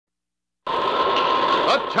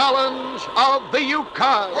The challenge of the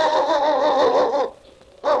Yukon.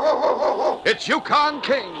 It's Yukon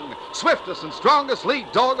King, swiftest and strongest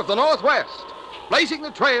lead dog of the Northwest, blazing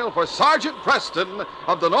the trail for Sergeant Preston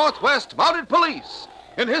of the Northwest Mounted Police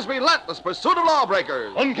in his relentless pursuit of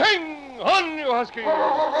lawbreakers. On King, on you huskies!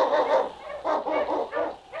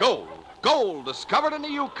 Gold discovered in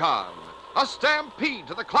the Yukon. A stampede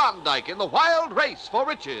to the Klondike in the wild race for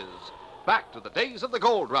riches. Back to the days of the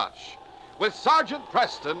gold rush. With Sergeant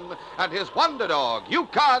Preston and his wonder dog,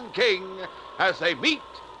 Yukon King, as they meet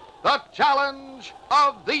the challenge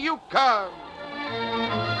of the Yukon.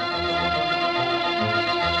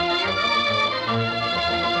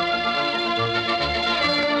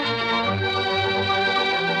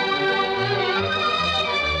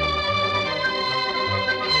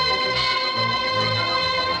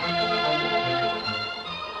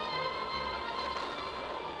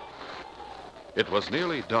 It was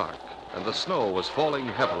nearly dark, and the snow was falling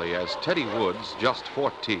heavily as Teddy Woods, just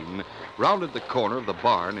 14, rounded the corner of the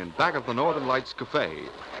barn in back of the Northern Lights Cafe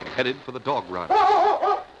and headed for the dog run.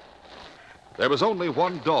 There was only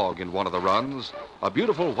one dog in one of the runs, a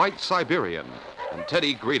beautiful white Siberian, and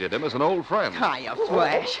Teddy greeted him as an old friend. Hiya,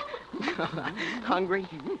 Flash. Hungry?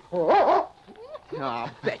 Oh,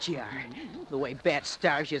 bet you are. The way Bat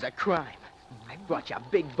starves you is a crime. I brought you a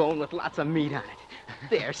big bone with lots of meat on it.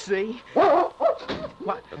 There, see?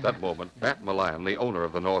 What? At that moment, Bat Milan, the owner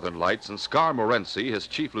of the Northern Lights, and Scar Morency, his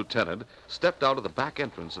chief lieutenant, stepped out of the back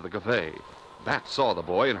entrance of the cafe. Bat saw the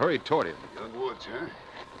boy and hurried toward him. Young Woods, huh?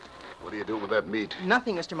 What are you doing with that meat?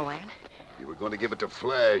 Nothing, Mr. Milan. You were going to give it to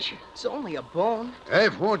Flash. It's only a bone.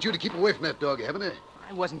 I've warned you to keep away from that dog, haven't I?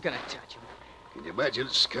 I wasn't gonna touch him. Can you imagine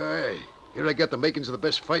it, Scar? Here I got the makings of the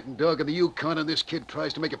best fighting dog in the Yukon, and this kid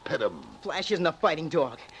tries to make a pet him. Flash isn't a fighting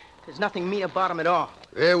dog. There's nothing mean about him at all.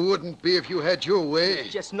 There wouldn't be if you had your way.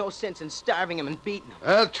 There's just no sense in starving him and beating him.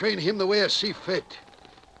 I'll train him the way I see fit.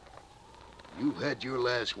 You've had your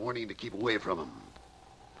last warning to keep away from him.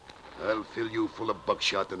 I'll fill you full of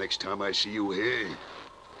buckshot the next time I see you here.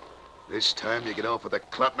 This time you get off with a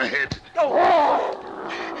clot in the head. Oh!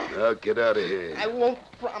 Now get out of here. I won't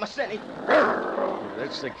promise anything.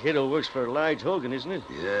 That's the kid who works for Lige Hogan, isn't it?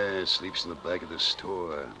 Yeah, sleeps in the back of the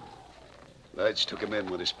store. Lige took him in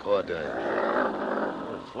when his pa died.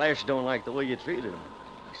 Well, Flash don't like the way you treated him.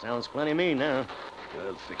 He sounds plenty mean now.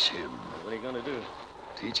 I'll fix him. What are you gonna do?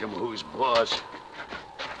 Teach him who's boss.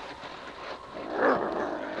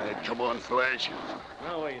 Right, come on, Flash.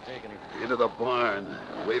 Now where are you taking him? Into the barn,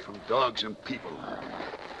 away from dogs and people.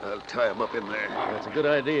 I'll tie him up in there. That's a good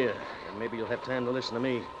idea. And maybe you'll have time to listen to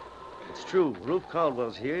me. It's true. Rube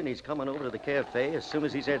Caldwell's here, and he's coming over to the cafe as soon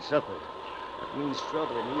as he's had supper. That means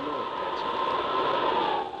trouble, and you know it.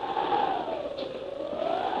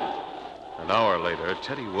 An hour later,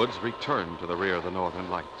 Teddy Woods returned to the rear of the Northern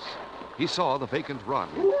Lights. He saw the vacant run,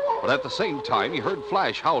 but at the same time, he heard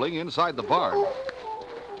Flash howling inside the barn.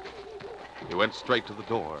 He went straight to the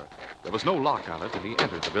door. There was no lock on it, and he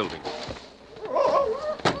entered the building.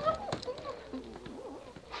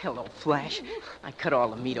 Hello, Flash. I cut all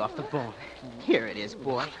the meat off the bone. Here it is,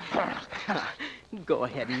 boy. Go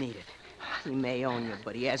ahead and eat it. He may own you,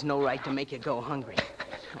 but he has no right to make you go hungry.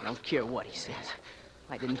 I don't care what he says.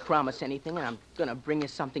 I didn't promise anything, and I'm gonna bring you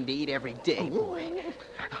something to eat every day, boy.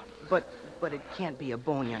 But it can't be a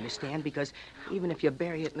bone, you understand, because even if you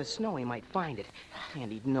bury it in the snow, he might find it.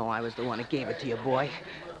 And he'd know I was the one that gave it to you, boy.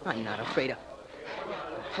 I'm not afraid of...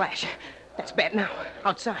 Flash, that's Bat now,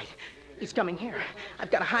 outside. He's coming here.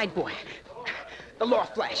 I've got to hide, boy. The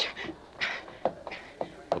loft, Flash.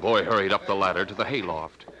 The boy hurried up the ladder to the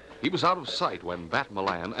hayloft. He was out of sight when Bat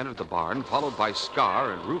Milan entered the barn, followed by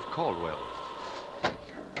Scar and Rufe Caldwell.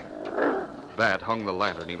 Bat hung the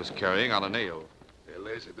lantern he was carrying on a nail. Hey,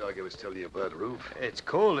 there's the dog I was telling you about, Roof. It's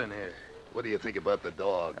cold in here. What do you think about the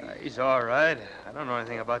dog? He's all right. I don't know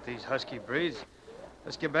anything about these husky breeds.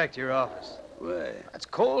 Let's get back to your office. Why? It's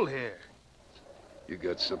cold here. You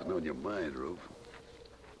got something on your mind, Roof.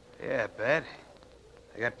 Yeah, Bat.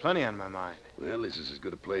 I got plenty on my mind. Well, this is as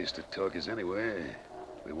good a place to talk as anywhere.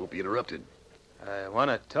 We won't be interrupted. I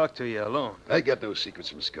want to talk to you alone. I got no secrets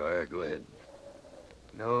from Scar. Go ahead.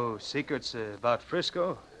 No secrets about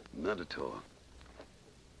Frisco? None at all.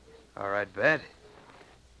 All right, Bat.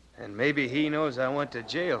 And maybe he knows I went to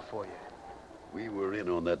jail for you. We were in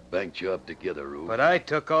on that bank job together, Rube. But I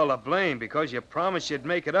took all the blame because you promised you'd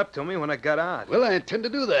make it up to me when I got out. Well, I intend to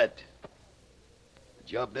do that. The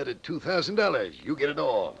job netted $2,000. You get it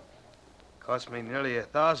all. Cost me nearly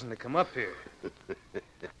 $1,000 to come up here.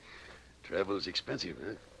 Travel's expensive,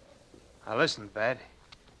 huh? Now listen, Bat.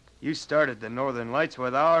 You started the Northern Lights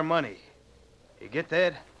with our money. You get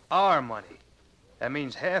that? Our money. That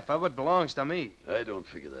means half of it belongs to me. I don't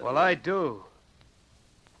figure that. Well, way. I do.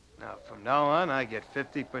 Now, from now on, I get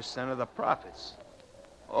 50% of the profits.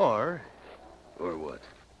 Or, Or what?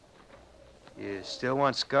 you still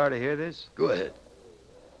want Scar to hear this? Go ahead.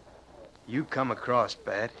 You come across,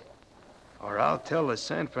 Bat, or I'll tell the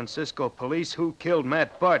San Francisco police who killed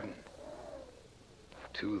Matt Barton.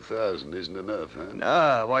 2,000 isn't enough, huh?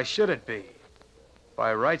 Nah, why should it be?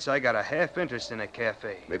 By rights, I got a half interest in a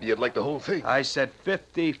cafe. Maybe you'd like the whole thing. I said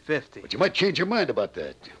 50-50. But you might change your mind about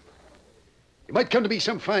that. You might come to me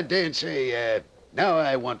some fine day and say, now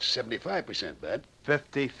I want 75%, Bud.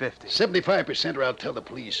 50-50. 75% or I'll tell the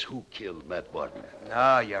police who killed Matt Barton.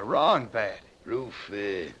 No, you're wrong, Bat. Roof,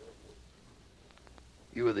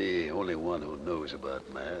 you are the only one who knows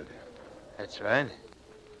about Matt. That's right.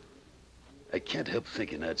 I can't help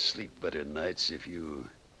thinking I'd sleep better nights if you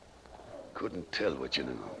couldn't tell what you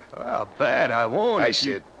knew. Well, Bat, I won't. I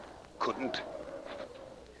said couldn't.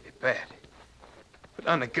 Hey, Bat, put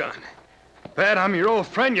on the gun. Bat, I'm your old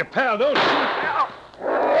friend, your pal. Don't shoot.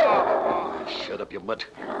 Shut up, you mutt.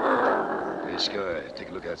 Hey, Scar, take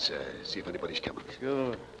a look outside. See if anybody's coming.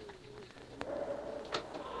 Sure.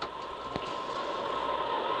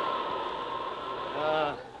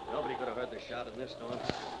 Nobody could have heard the shot in this storm.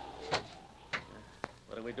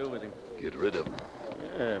 What do we do with him? Get rid of him.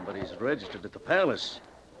 Yeah, but he's registered at the palace.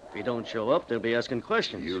 If he don't show up, they'll be asking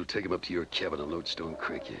questions. You'll take him up to your cabin on Lodestone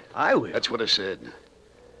Creek. I will. That's what I said.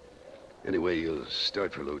 Anyway, you'll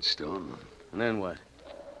start for Lodestone. And then what?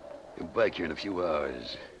 Come back here in a few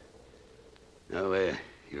hours. Now,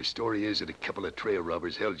 your story is that a couple of trail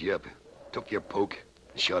robbers held you up, took your poke,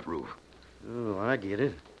 and shot Roof. Oh, I get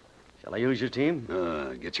it. Shall I use your team?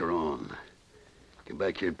 Get your own. Come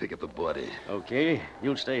back here and pick up the body. Okay.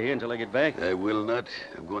 You'll stay here until I get back? I will not.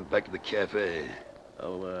 I'm going back to the cafe.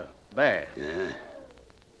 Oh, Bad. Yeah?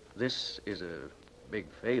 This is a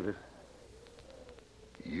big favor.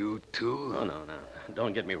 You too? Oh, no.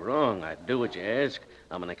 Don't get me wrong. I'd do what you ask.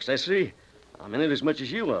 I'm an accessory. I'm in it as much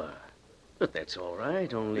as you are. But that's all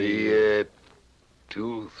right, only... The,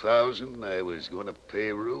 2,000 I was going to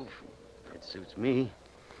pay Roof? It suits me.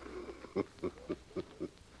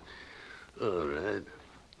 All right.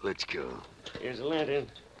 Let's go. Here's a lantern.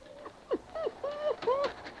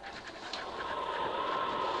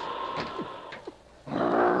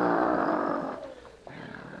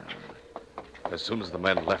 As soon as the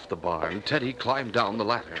men left the barn, Teddy climbed down the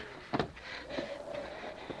ladder.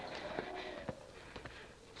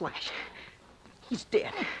 Flash. He's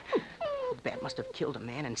dead. Bat must have killed a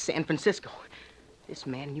man in San Francisco. This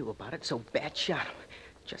man knew about it, so Bat shot him.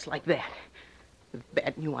 Just like that. If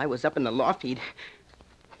Bat knew I was up in the loft, he'd...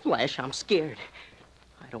 Flash, I'm scared.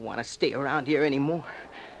 I don't want to stay around here anymore.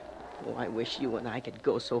 Oh, I wish you and I could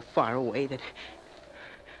go so far away that...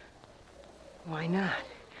 Why not?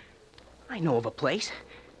 I know of a place.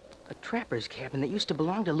 A trapper's cabin that used to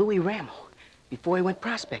belong to Louis Ramo before he went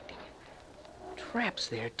prospecting. Traps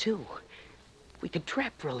there, too. We could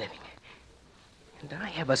trap for a living. And I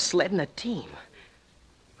have a sled and a team.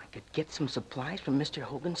 I could get some supplies from Mr.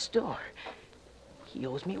 Hogan's store. He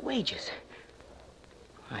owes me wages.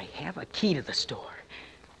 I have a key to the store.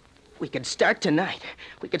 We could start tonight.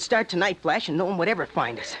 We could start tonight, Flash, and no one would ever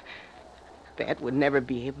find us. Bat would never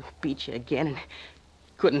be able to beat you again, and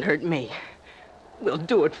couldn't hurt me. We'll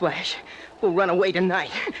do it, Flash. We'll run away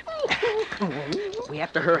tonight. We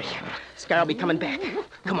have to hurry. Scar'll be coming back.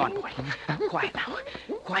 Come on, boy. Quiet now.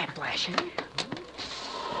 Quiet, Flash.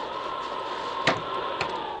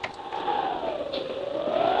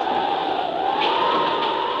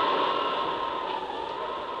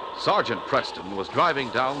 Sergeant Preston was driving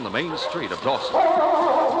down the main street of Dawson.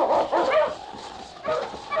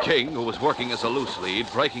 King, who was working as a loose lead,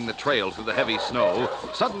 breaking the trail through the heavy snow,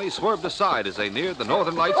 suddenly swerved aside as they neared the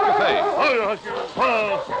Northern Lights Cafe.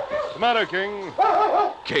 What's the matter, King?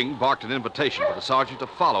 King barked an invitation for the sergeant to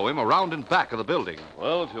follow him around and back of the building.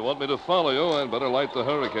 Well, if you want me to follow you, I'd better light the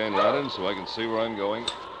hurricane lantern so I can see where I'm going.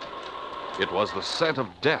 It was the scent of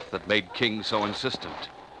death that made King so insistent.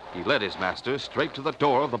 He led his master straight to the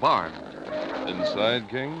door of the barn. Inside,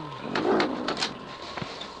 King?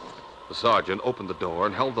 The sergeant opened the door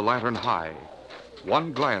and held the lantern high.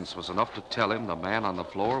 One glance was enough to tell him the man on the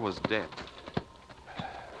floor was dead.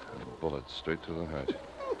 Bullet straight to the heart.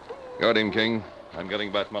 Guard him, King. I'm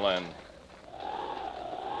getting back my land.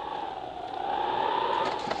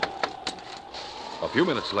 A few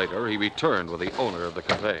minutes later, he returned with the owner of the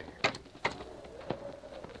cafe.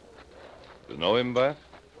 You know him, Bat?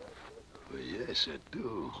 Well, yes, I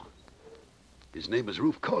do. His name is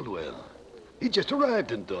Roof Caldwell. He just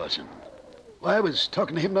arrived in Dawson. Why, I was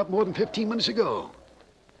talking to him not more than 15 minutes ago.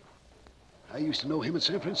 I used to know him in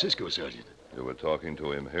San Francisco, Sergeant. You were talking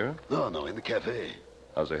to him here? No, in the cafe.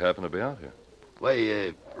 How's he happen to be out here?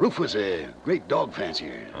 Why, Roof was a great dog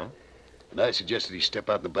fancier. Huh? And I suggested he step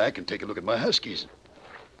out in the back and take a look at my huskies.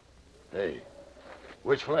 Hey,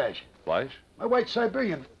 where's Flash? Flash? My white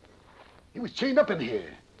Siberian. He was chained up in here.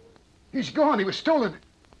 He's gone. He was stolen.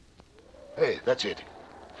 Hey, that's it.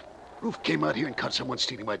 Roof came out here and caught someone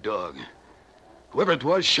stealing my dog. Whoever it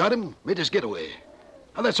was shot him, made his getaway.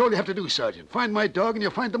 Now, that's all you have to do, Sergeant. Find my dog and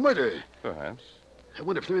you'll find the murderer. Perhaps. I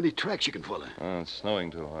wonder if there are any tracks you can follow. Oh, it's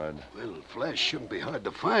snowing too hard. Well, Flash shouldn't be hard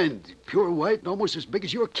to find. Pure white and almost as big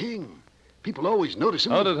as your king. People always notice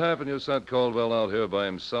him. How did it happen you sent Caldwell out here by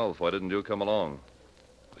himself? Why didn't you come along?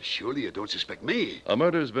 Well, surely you don't suspect me. A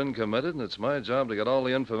murder's been committed, and it's my job to get all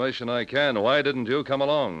the information I can. Why didn't you come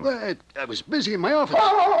along? Well, I was busy in my office.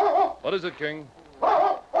 What is it, King?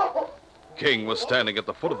 King was standing at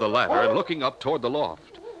the foot of the ladder and looking up toward the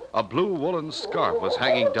loft. A blue woolen scarf was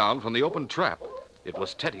hanging down from the open trap. It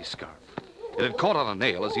was Teddy's scarf. It had caught on a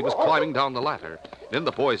nail as he was climbing down the ladder. In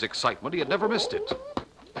the boy's excitement, he had never missed it.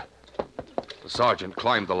 The sergeant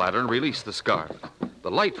climbed the ladder and released the scarf.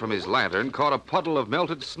 The light from his lantern caught a puddle of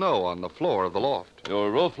melted snow on the floor of the loft.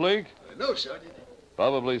 Your roof leak? No, Sergeant.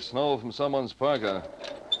 Probably snow from someone's parka.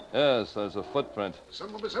 Yes, there's a footprint.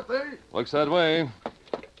 Someone was up there? Looks that way.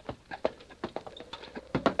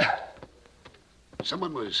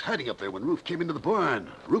 Someone was hiding up there when Roof came into the barn.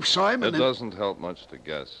 Roof saw him It and then... doesn't help much to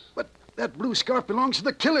guess. But that blue scarf belongs to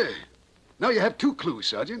the killer. Now you have two clues,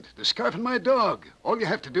 Sergeant. The scarf and my dog. All you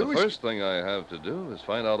have to do The is... first thing I have to do is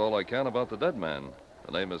find out all I can about the dead man.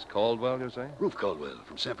 The name is Caldwell, you say? Roof Caldwell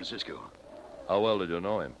from San Francisco. How well did you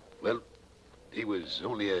know him? Well, he was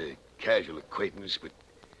only a casual acquaintance, but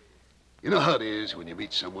you know how it is when you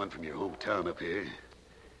meet someone from your hometown up here.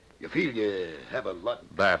 You feel you have a lot...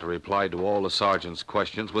 That replied to all the sergeant's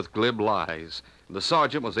questions with glib lies. The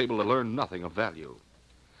sergeant was able to learn nothing of value.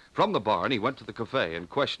 From the barn, he went to the cafe and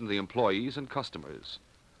questioned the employees and customers.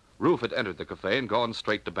 Roof had entered the cafe and gone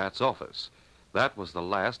straight to Bat's office. That was the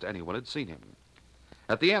last anyone had seen him.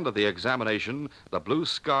 At the end of the examination, the blue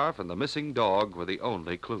scarf and the missing dog were the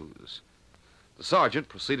only clues. The sergeant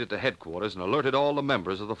proceeded to headquarters and alerted all the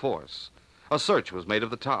members of the force. A search was made of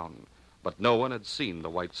the town, but no one had seen the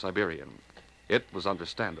white Siberian. It was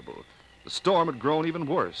understandable. The storm had grown even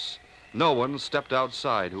worse. No one stepped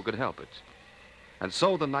outside who could help it. And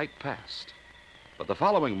so the night passed. But the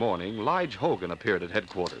following morning, Lige Hogan appeared at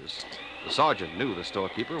headquarters. The sergeant knew the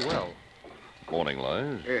storekeeper well. Morning,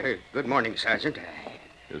 Lige. Good morning, Sergeant.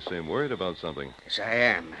 You seem worried about something. Yes, I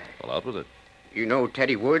am. Well, out with it. You know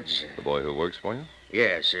Teddy Woods? The boy who works for you?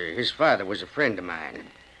 Yes, his father was a friend of mine.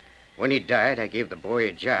 When he died, I gave the boy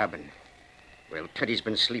a job, and, well, Teddy's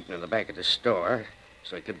been sleeping in the back of the store,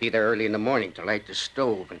 so he could be there early in the morning to light the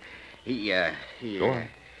stove, and Go on.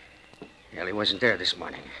 Well, he wasn't there this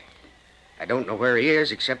morning. I don't know where he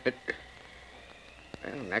is, except that...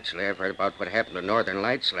 Well, naturally, I've heard about what happened to Northern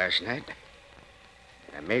Lights last night.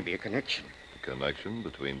 There may be a connection. A connection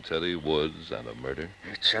between Teddy Woods and a murder?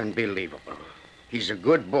 It's unbelievable. He's a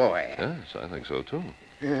good boy. Yes, I think so, too.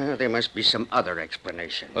 There must be some other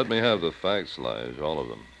explanation. Let me have the facts, Lige, all of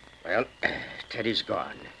them. Well, Teddy's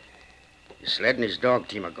gone. His sled and his dog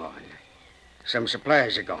team are gone. Some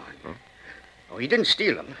supplies are gone. Huh? Oh, he didn't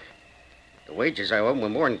steal them. The wages I owe him will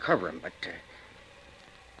more than cover him, but,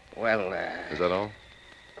 Is that all?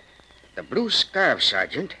 The blue scarf,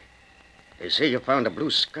 Sergeant. They say you found a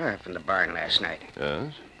blue scarf in the barn last night.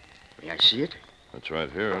 Yes, May I see it? that's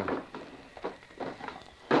right here.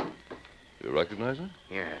 You recognize it?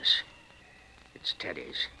 Yes. It's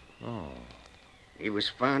Teddy's. Oh. He was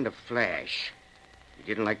fond of Flash. He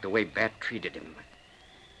didn't like the way Bat treated him.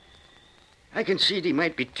 I can see he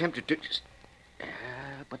might be tempted to...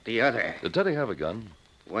 but the other, Did Teddy have a gun?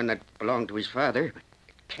 one that belonged to his father, it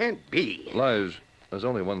can't be. Lige, there's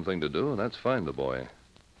only one thing to do, and that's find the boy.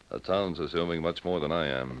 The town's assuming much more than I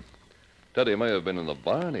am. Teddy may have been in the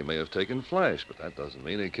barn, he may have taken Flash, but that doesn't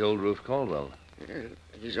mean he killed Roof Caldwell.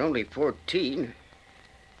 He's only 14.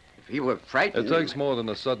 If he were frightened... It takes more than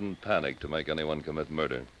a sudden panic to make anyone commit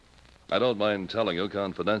murder. I don't mind telling you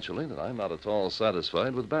confidentially that I'm not at all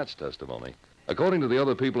satisfied with Bat's testimony. According to the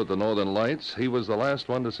other people at the Northern Lights, he was the last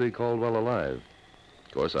one to see Caldwell alive.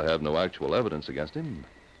 Of course, I have no actual evidence against him.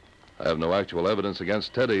 I have no actual evidence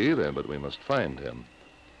against Teddy either, but we must find him.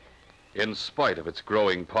 In spite of its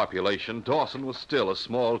growing population, Dawson was still a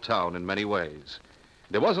small town in many ways.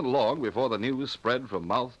 It wasn't long before the news spread from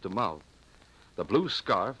mouth to mouth. The blue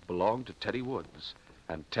scarf belonged to Teddy Woods,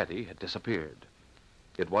 and Teddy had disappeared.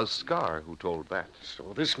 It was Scar who told Bat.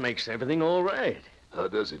 So this makes everything all right. How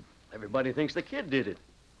does it? Everybody thinks the kid did it.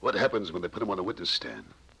 What happens when they put him on a witness stand?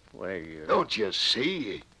 Why, Don't you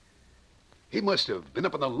see? He must have been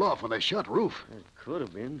up in the loft when they shot Roof. it could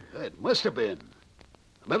have been. It must have been.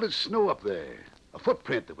 Melted snow up there. A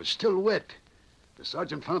footprint that was still wet. The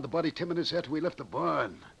sergeant found the body 10 minutes after we left the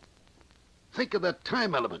barn. Think of that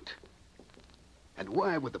time element. And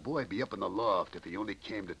why would the boy be up in the loft if he only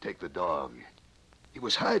came to take the dog? He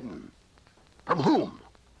was hiding. From whom?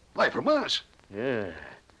 Why, from us. Yeah.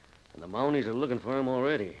 And the Mounties are looking for him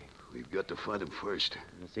already. We've got to find him first.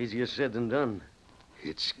 It's easier said than done.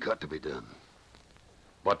 It's got to be done.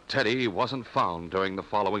 But Teddy wasn't found during the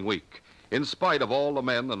following week, in spite of all the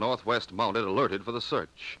men the Northwest Mounted alerted for the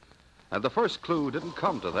search. And the first clue didn't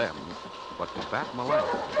come to them, but to Bat Milan.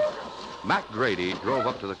 Mac Grady drove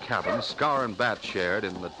up to the cabin Scar and Bat shared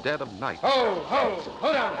in the dead of night.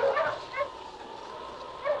 Hold on.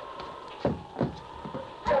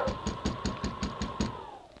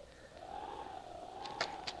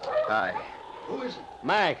 Hi. Who is it?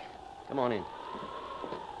 Mac, come on in.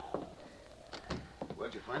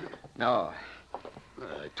 Where'd you find him? No,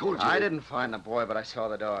 I told you. I didn't find the boy, but I saw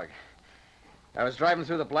the dog. I was driving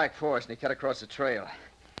through the Black Forest, and he cut across the trail.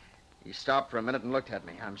 He stopped for a minute and looked at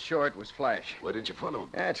me. I'm sure it was Flash. Why didn't you follow him?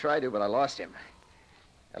 Yeah, I tried to, but I lost him.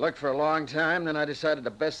 I looked for a long time, then I decided the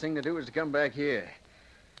best thing to do was to come back here.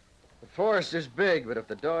 The forest is big, but if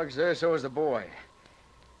the dog's there, so is the boy.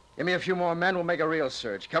 Give me a few more men, we'll make a real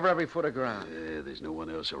search. Cover every foot of ground. There's no one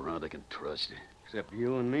else around I can trust. Except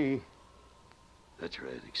you and me. That's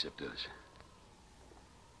right, except us.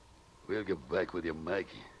 We'll get back with you, Mike.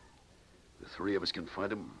 The three of us can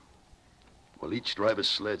find him. We'll each drive a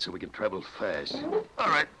sled so we can travel fast. All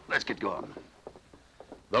right, let's get going.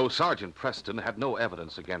 Though Sergeant Preston had no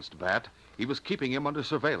evidence against Bat, he was keeping him under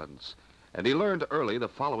surveillance, and he learned early the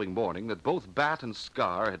following morning that both Bat and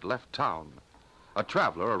Scar had left town. A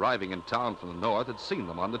traveler arriving in town from the north had seen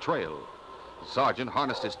them on the trail. The sergeant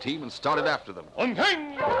harnessed his team and started after them. On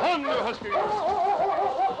King! On, you Huskies!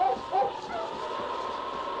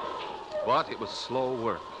 But it was slow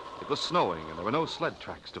work. It was snowing, and there were no sled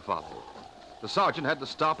tracks to follow. The sergeant had to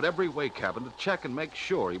stop at every way cabin to check and make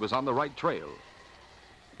sure he was on the right trail.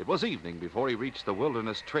 It was evening before he reached the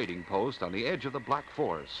wilderness trading post on the edge of the Black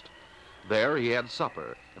Forest. There he had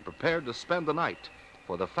supper and prepared to spend the night,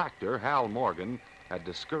 for the factor, Hal Morgan, had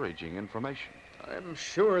discouraging information. I'm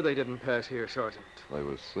sure they didn't pass here, Sergeant. They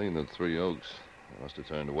were seen at Three Oaks. They must have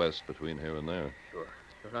turned west between here and there. Sure.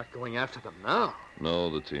 They're not going after them now.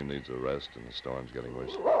 No, the team needs a rest, and the storm's getting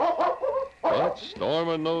worse. But storm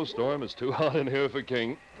or no storm, it's too hot in here for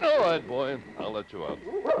King. All right, boy, I'll let you out.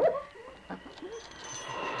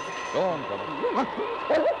 Go on,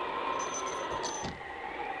 Bubba.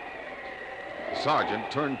 The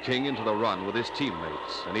sergeant turned King into the run with his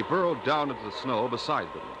teammates, and he burrowed down into the snow beside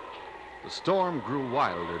them. The storm grew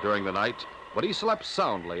wilder during the night, but he slept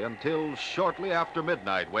soundly until shortly after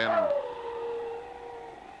midnight when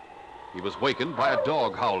he was wakened by a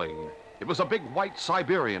dog howling. It was a big white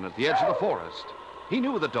Siberian at the edge of the forest. He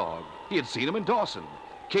knew the dog. He had seen him in Dawson.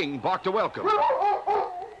 King barked a welcome.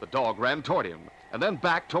 The dog ran toward him and then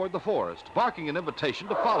back toward the forest, barking an invitation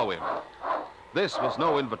to follow him. This was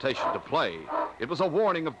no invitation to play. It was a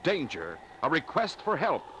warning of danger, a request for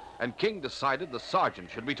help, and King decided the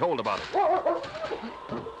sergeant should be told about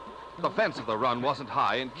it. The fence of the run wasn't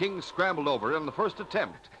high, and King scrambled over it on the first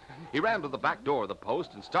attempt. He ran to the back door of the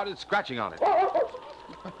post and started scratching on it.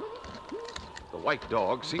 The white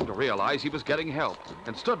dog seemed to realize he was getting help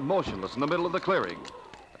and stood motionless in the middle of the clearing.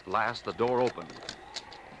 At last, the door opened.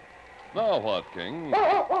 Now what, King?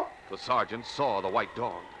 The sergeant saw the white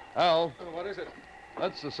dog. Al, What is it?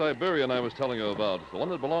 that's the Siberian I was telling you about, the one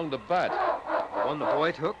that belonged to Bat. The one the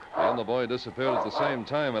boy took? And the boy disappeared at the same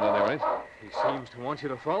time, at any rate. He seems to want you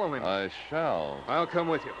to follow him. I shall. I'll come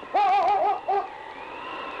with you.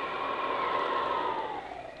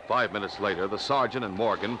 5 minutes later, the sergeant and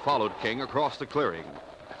Morgan followed King across the clearing.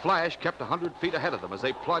 Flash kept 100 feet ahead of them as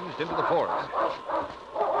they plunged into the forest.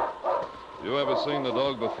 You ever seen the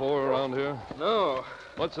dog before around here? No,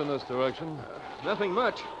 What's in this direction? nothing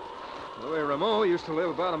much. Louis Rameau used to live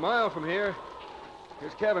about a mile from here.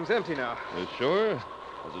 His cabin's empty now. You sure?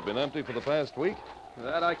 Has it been empty for the past week?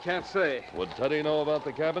 That I can't say. Would Teddy know about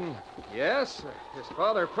the cabin? Yes, his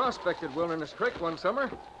father prospected Wilderness Creek one summer.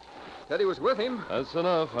 Teddy was with him. That's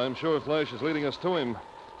enough. I'm sure Flash is leading us to him.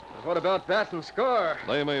 But what about Bat and Scar?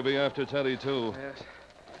 They may be after Teddy, too. Yes.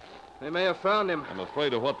 They may have found him. I'm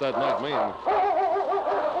afraid of what that might mean.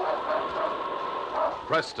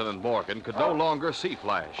 Preston and Morgan could no longer see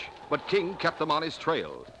Flash, but King kept them on his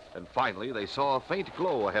trail. And finally, they saw a faint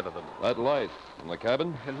glow ahead of them. That light in the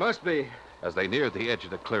cabin? It must be. As they neared the edge of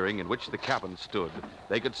the clearing in which the cabin stood,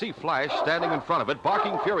 they could see Flash standing in front of it,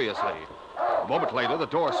 barking furiously. A moment later, the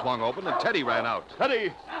door swung open and Teddy ran out.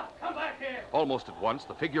 Teddy! Come back here. Almost at once,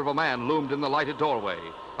 the figure of a man loomed in the lighted doorway.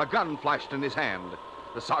 A gun flashed in his hand.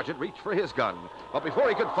 The sergeant reached for his gun, but before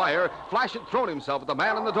he could fire, Flash had thrown himself at the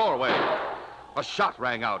man in the doorway. A shot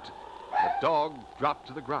rang out. The dog dropped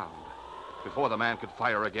to the ground. Before the man could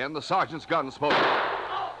fire again, the sergeant's gun spoke.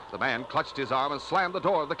 The man clutched his arm and slammed the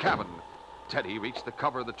door of the cabin. Teddy reached the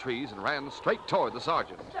cover of the trees and ran straight toward the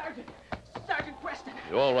sergeant. Sergeant Preston.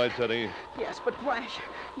 You all right, Teddy? Yes, but Flash,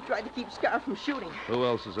 he tried to keep Scar from shooting. Who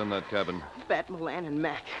else is in that cabin? Bat, Milan, and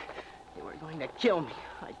Mac. They were going to kill me.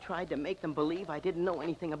 I tried to make them believe I didn't know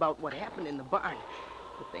anything about what happened in the barn,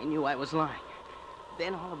 but they knew I was lying.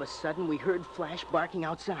 Then all of a sudden, we heard Flash barking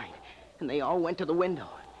outside, and they all went to the window.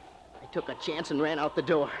 I took a chance and ran out the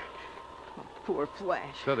door. Oh, poor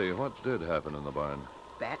Flash. Teddy, what did happen in the barn?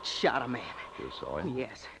 Bat shot a man. You saw him?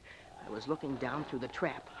 Yes. I was looking down through the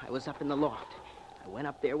trap. I was up in the loft. I went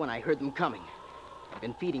up there when I heard them coming. I've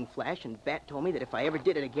been feeding Flash, and Bat told me that if I ever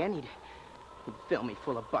did it again, he'd fill me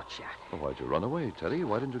full of buckshot. Well, why'd you run away, Teddy?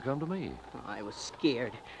 Why didn't you come to me? I was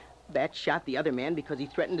scared. Bat shot the other man because he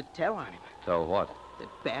threatened to tell on him. Tell what? That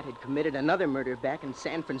Bat had committed another murder back in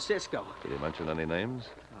San Francisco. Did he mention any names?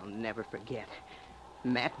 I'll never forget.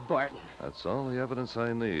 Matt Barton. That's all the evidence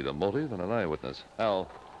I need, a motive and an eyewitness. Al,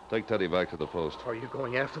 take Teddy back to the post. Are you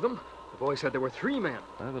going after them? The boy said there were 3 men.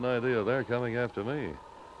 I have an idea they're coming after me.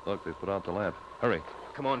 Look, they've put out the lamp. Hurry.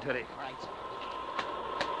 Come on, Teddy. All right, sir.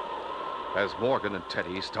 As Morgan and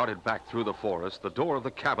Teddy started back through the forest, the door of the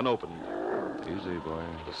cabin opened. Easy, boy.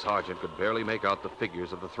 The sergeant could barely make out the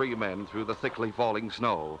figures of the 3 men through the thickly falling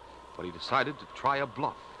snow, but he decided to try a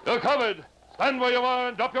bluff. You're covered! Stand where you are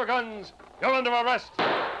and drop your guns! You're under arrest! The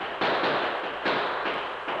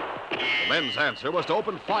men's answer was to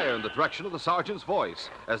open fire in the direction of the sergeant's voice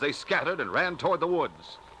as they scattered and ran toward the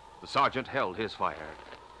woods. The sergeant held his fire.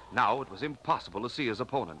 Now it was impossible to see his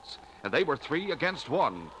opponents, and they were 3 against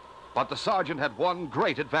 1. But the sergeant had one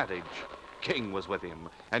great advantage. King was with him,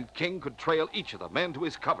 and King could trail each of the men to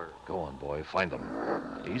his cover. Go on, boy. Find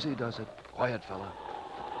them. Easy does it. Quiet, fella.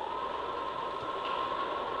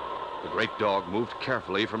 The great dog moved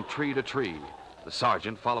carefully from tree to tree, the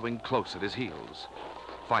sergeant following close at his heels.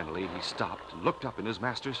 Finally, he stopped and looked up in his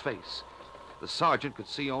master's face. The sergeant could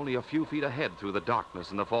see only a few feet ahead through the darkness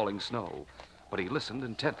and the falling snow, but he listened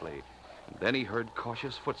intently, and then he heard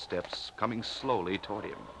cautious footsteps coming slowly toward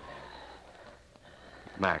him.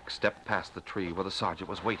 Mac stepped past the tree where the sergeant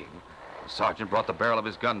was waiting. The sergeant brought the barrel of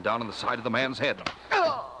his gun down on the side of the man's head.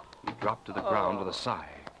 He dropped to the ground with a sigh.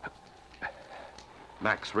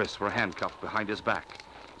 Mac's wrists were handcuffed behind his back.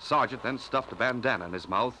 The sergeant then stuffed a bandana in his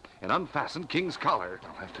mouth and unfastened King's collar.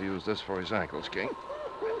 I'll have to use this for his ankles, King.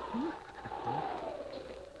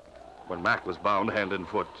 When Mac was bound hand and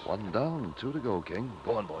foot, 1 down, 2 to go, King.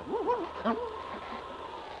 Go on, boy.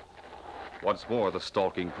 once more the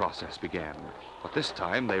stalking process began. But this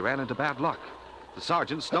time they ran into bad luck. The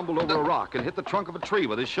sergeant stumbled over a rock and hit the trunk of a tree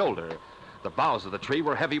with his shoulder. The boughs of the tree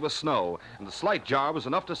were heavy with snow, and the slight jar was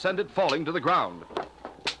enough to send it falling to the ground.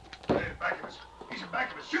 Hey, back of us. He's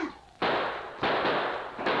back of us. Shoot!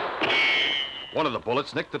 One of the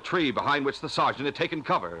bullets nicked the tree behind which the sergeant had taken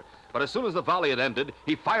cover, but as soon as the volley had ended,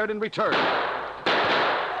 he fired in return.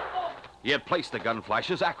 He had placed the gun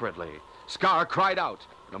flashes accurately. Scar cried out,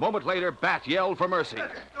 and a moment later, Bat yelled for mercy.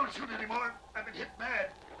 Don't shoot anymore. I've been hit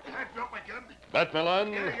bad. I've dropped my gun. Bat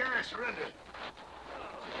Milan? Yeah, surrender.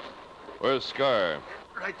 Where's Scar?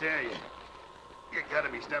 Right there. You got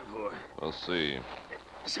him. He's done for. We'll see.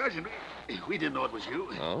 Sergeant, we didn't know it was you.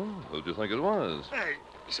 Oh? Who'd you think it was? Hey,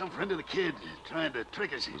 some friend of the kid trying to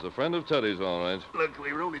trick us. It was a friend of Teddy's, all right. Look,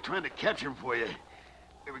 we were only trying to capture him for you.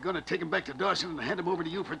 We were going to take him back to Dawson and hand him over to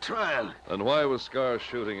you for trial. And why was Scar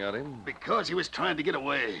shooting at him? Because he was trying to get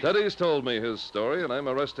away. Teddy's told me his story, and I'm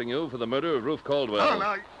arresting you for the murder of Rufe Caldwell. Oh,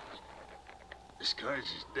 now... Scar's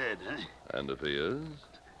is dead, huh? And if he is?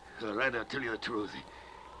 All right, I'll tell you the truth.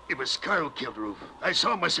 It was Scar who killed Rufe. I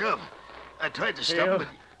saw him myself. I tried to stop him, but...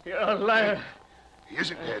 You're a liar. He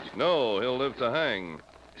isn't dead. No, he'll live to hang.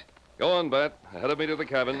 Go on, Bat. Ahead of me to the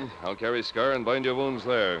cabin. I'll carry Scar and bind your wounds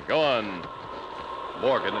there. Go on.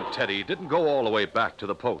 Morgan and Teddy didn't go all the way back to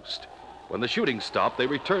the post. When the shooting stopped, they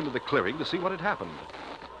returned to the clearing to see what had happened.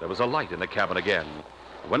 There was a light in the cabin again.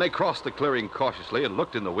 When they crossed the clearing cautiously and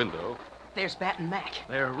looked in the window... There's Bat and Mac.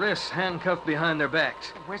 Their wrists handcuffed behind their backs.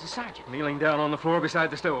 Where's the sergeant? Kneeling down on the floor beside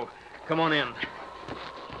the stove. Come on in.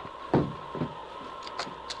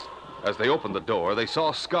 As they opened the door, they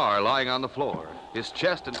saw Scar lying on the floor, his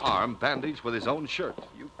chest and arm bandaged with his own shirt.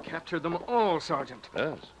 You captured them all, Sergeant.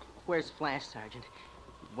 Yes. Where's Flash, Sergeant?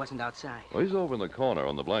 He wasn't outside. Well, he's over in the corner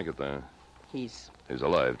on the blanket there. He's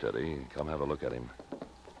alive, Teddy. Come have a look at him.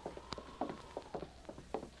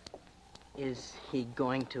 Is he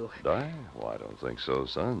going to... Die? Well, I don't think so,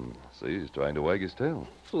 son. See, he's trying to wag his tail.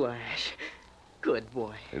 Flash. Good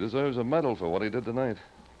boy. He deserves a medal for what he did tonight.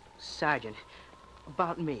 Sergeant,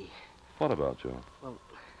 about me. What about you? Well,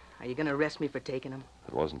 are you going to arrest me for taking him?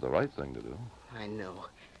 It wasn't the right thing to do. I know.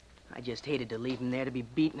 I just hated to leave him there to be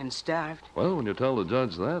beaten and starved. Well, when you tell the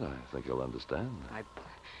judge that, I think he'll understand.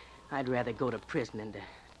 I'd rather go to prison than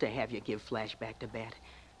to have you give Flash back to Bat.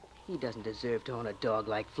 He doesn't deserve to own a dog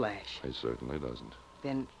like Flash. He certainly doesn't.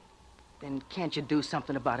 Then can't you do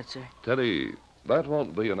something about it, sir? Teddy, Bat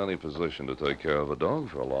won't be in any position to take care of a dog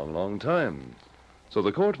for a long, long time. So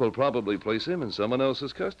the court will probably place him in someone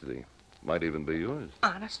else's custody. Might even be yours.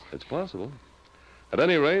 Honest? It's possible. At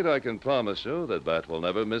any rate, I can promise you that Bat will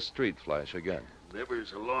never mistreat Flash again.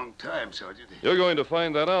 Never's a long time, Sergeant. You're going to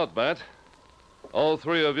find that out, Bat. All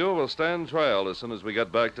three of you will stand trial as soon as we get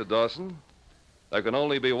back to Dawson. There can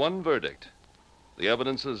only be one verdict. The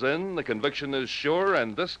evidence is in, the conviction is sure,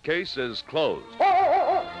 and this case is closed.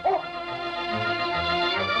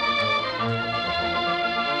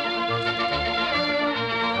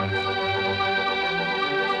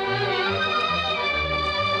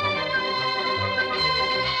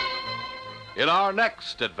 In our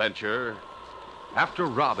next adventure, after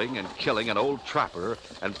robbing and killing an old trapper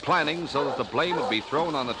and planning so that the blame would be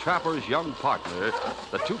thrown on the trapper's young partner,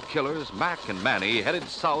 the two killers, Mac and Manny, headed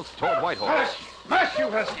south toward Whitehorse. Mush,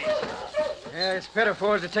 you huskies! Yeah, it's better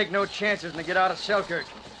for us to take no chances than to get out of Selkirk.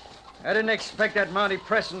 I didn't expect that Monty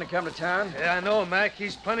Preston to come to town. Yeah, I know, Mac.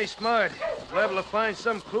 He's plenty smart. Liable to find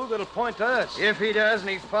some clue that'll point to us. If he does and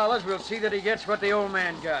he follows, we'll see that he gets what the old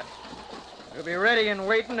man got. We'll be ready and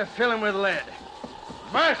waiting to fill him with lead.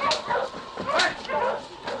 March!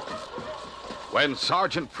 When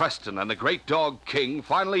Sergeant Preston and the great dog King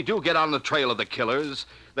finally do get on the trail of the killers,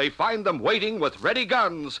 they find them waiting with ready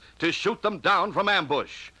guns to shoot them down from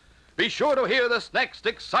ambush. Be sure to hear this next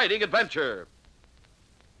exciting adventure.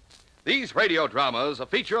 These radio dramas, a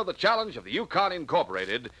feature of the Challenge of the Yukon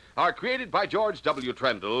Incorporated, are created by George W.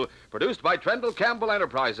 Trendle, produced by Trendle Campbell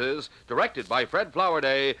Enterprises, directed by Fred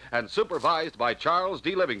Flowerday, and supervised by Charles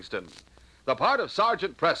D. Livingston. The part of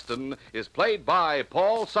Sergeant Preston is played by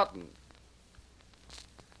Paul Sutton.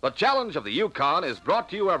 The Challenge of the Yukon is brought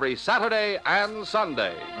to you every Saturday and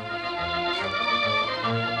Sunday.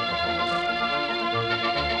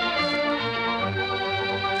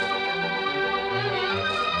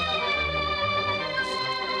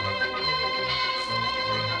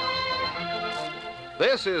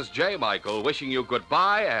 This is J. Michael wishing you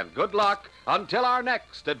goodbye and good luck until our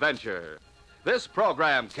next adventure. This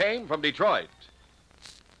program came from Detroit.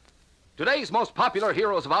 Today's most popular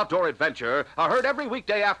heroes of outdoor adventure are heard every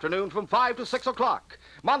weekday afternoon from 5 to 6 o'clock.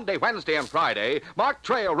 Monday, Wednesday, and Friday, Mark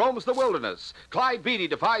Trail roams the wilderness, Clyde Beatty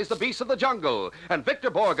defies the beasts of the jungle, and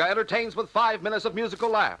Victor Borga entertains with 5 minutes of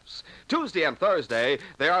musical laughs. Tuesday and Thursday,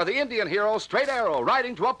 they are the Indian hero Straight Arrow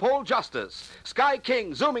riding to uphold justice, Sky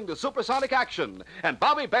King zooming to supersonic action, and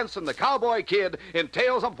Bobby Benson, the cowboy kid, in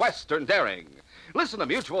tales of western daring. Listen to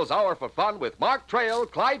Mutual's Hour for Fun with Mark Trail,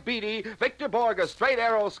 Clyde Beatty, Victor Borga, Straight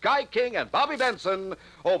Arrow, Sky King, and Bobby Benson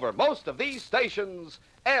over most of these stations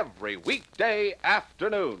every weekday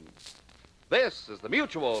afternoon. This is the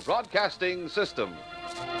Mutual Broadcasting System.